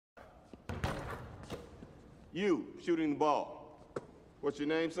You, shooting the ball. What's your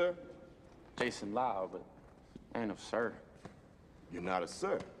name, sir? Jason Lau, but I ain't a sir. You're not a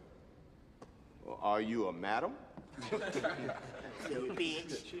sir. Well, are you a madam? You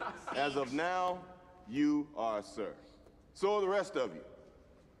bitch. As of now, you are a sir. So are the rest of you.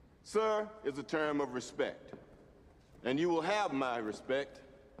 Sir is a term of respect. And you will have my respect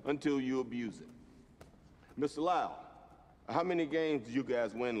until you abuse it. Mr. Lau, how many games did you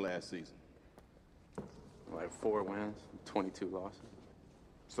guys win last season? Like 4 wins, 22 losses.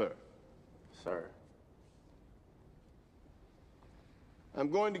 Sir. Sir. I'm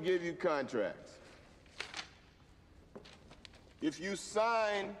going to give you contracts. If you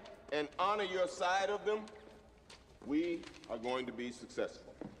sign and honor your side of them, we are going to be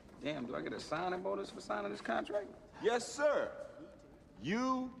successful. Damn, do I get a signing bonus for signing this contract? Yes, sir.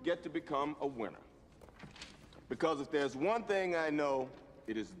 You get to become a winner. Because if there's one thing I know,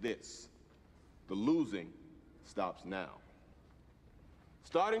 it is this. The losing stops now.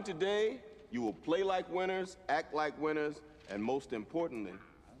 Starting today, you will play like winners, act like winners, and most importantly,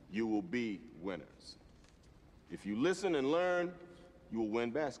 you will be winners. If you listen and learn, you will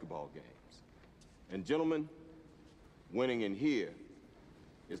win basketball games. And gentlemen, winning in here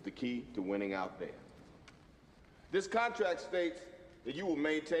is the key to winning out there. This contract states that you will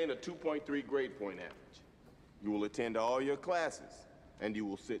maintain a 2.3 grade point average. You will attend all your classes, and you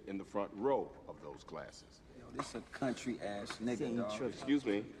will sit in the front row of those classes. Yo, this a country-ass nigga, dog. Excuse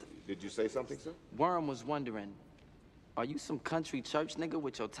me, did you say something, sir? Worm was wondering, are you some country church nigga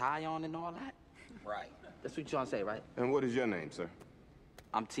with your tie on and all that? Right. That's what you trying to say, right? And what is your name, sir?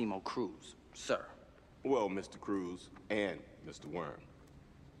 I'm Timo Cruz, sir. Well, Mr. Cruz and Mr. Worm.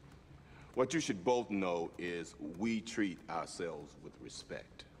 What you should both know is we treat ourselves with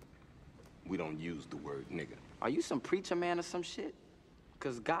respect. We don't use the word nigga. Are you some preacher man or some shit?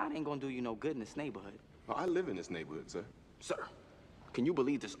 Because God ain't gonna do you no good in this neighborhood. Oh, I live in this neighborhood, sir. Sir, can you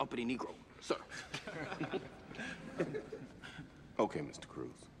believe this uppity Negro? Sir. Okay, Mr. Cruz.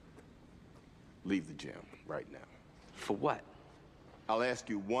 Leave the gym right now. For what? I'll ask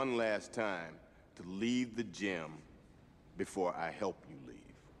you one last time to leave the gym before I help you leave.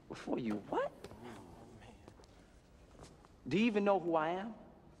 Before you what? Do you even know who I am?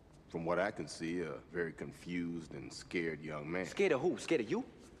 From what I can see, a very confused and scared young man. Scared of who? Scared of you?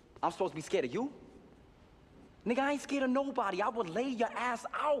 I'm supposed to be scared of you? Nigga, I ain't scared of nobody. I would lay your ass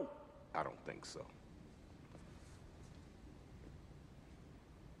out. I don't think so.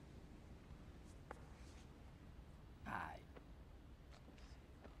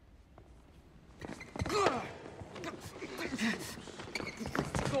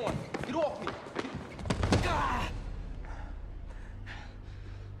 Go on. Get off me.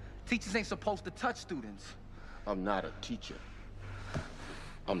 Teachers ain't supposed to touch students. I'm not a teacher.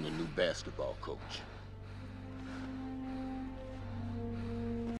 I'm the new basketball coach.